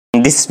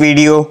In this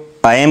video,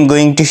 I am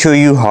going to show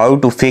you how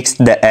to fix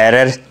the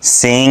error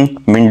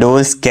saying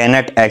Windows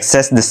cannot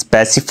access the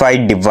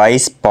specified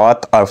device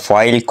path or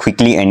file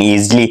quickly and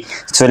easily.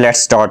 So let's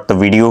start the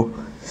video.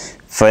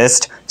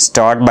 First,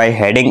 start by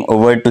heading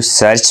over to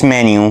search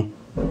menu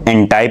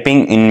and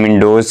typing in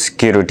Windows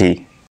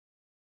Security.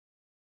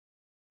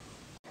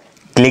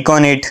 Click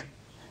on it,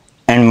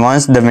 and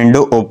once the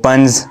window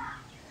opens,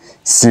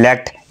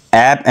 select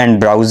App and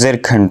Browser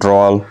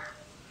Control.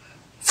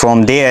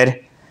 From there,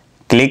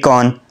 click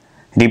on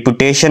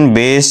Reputation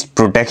Based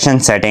Protection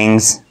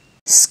Settings.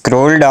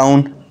 Scroll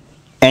down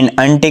and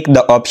untick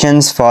the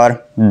options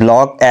for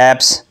Block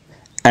Apps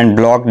and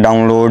Block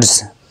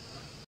Downloads.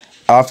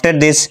 After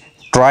this,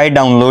 try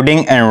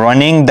downloading and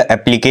running the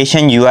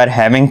application you are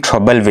having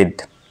trouble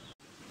with.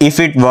 If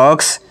it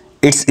works,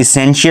 it's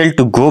essential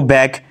to go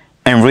back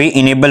and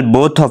re-enable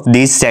both of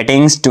these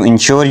settings to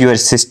ensure your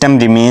system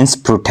remains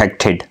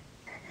protected.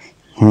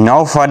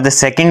 Now for the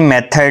second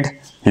method,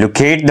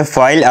 locate the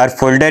file or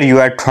folder you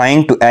are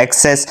trying to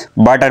access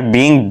but are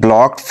being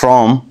blocked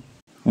from.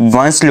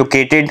 Once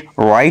located,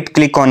 right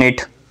click on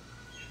it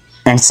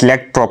and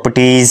select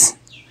Properties.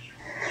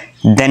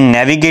 Then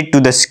navigate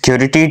to the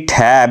Security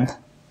tab.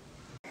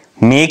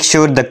 Make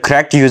sure the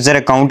correct user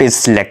account is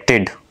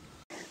selected,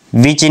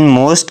 which in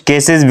most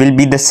cases will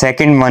be the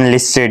second one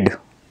listed.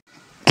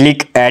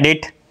 Click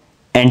Edit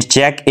and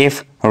check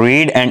if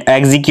Read and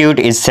Execute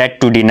is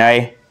set to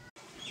Deny.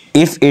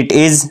 If it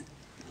is,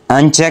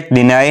 uncheck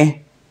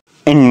Deny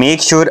and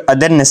make sure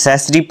other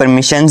necessary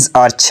permissions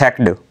are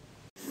checked.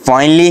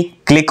 Finally,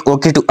 click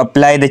OK to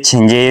apply the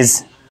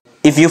changes.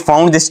 If you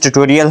found this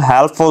tutorial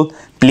helpful,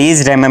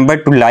 please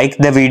remember to like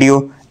the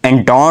video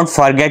and don't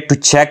forget to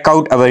check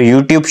out our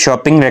YouTube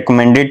shopping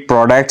recommended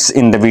products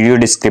in the video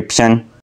description.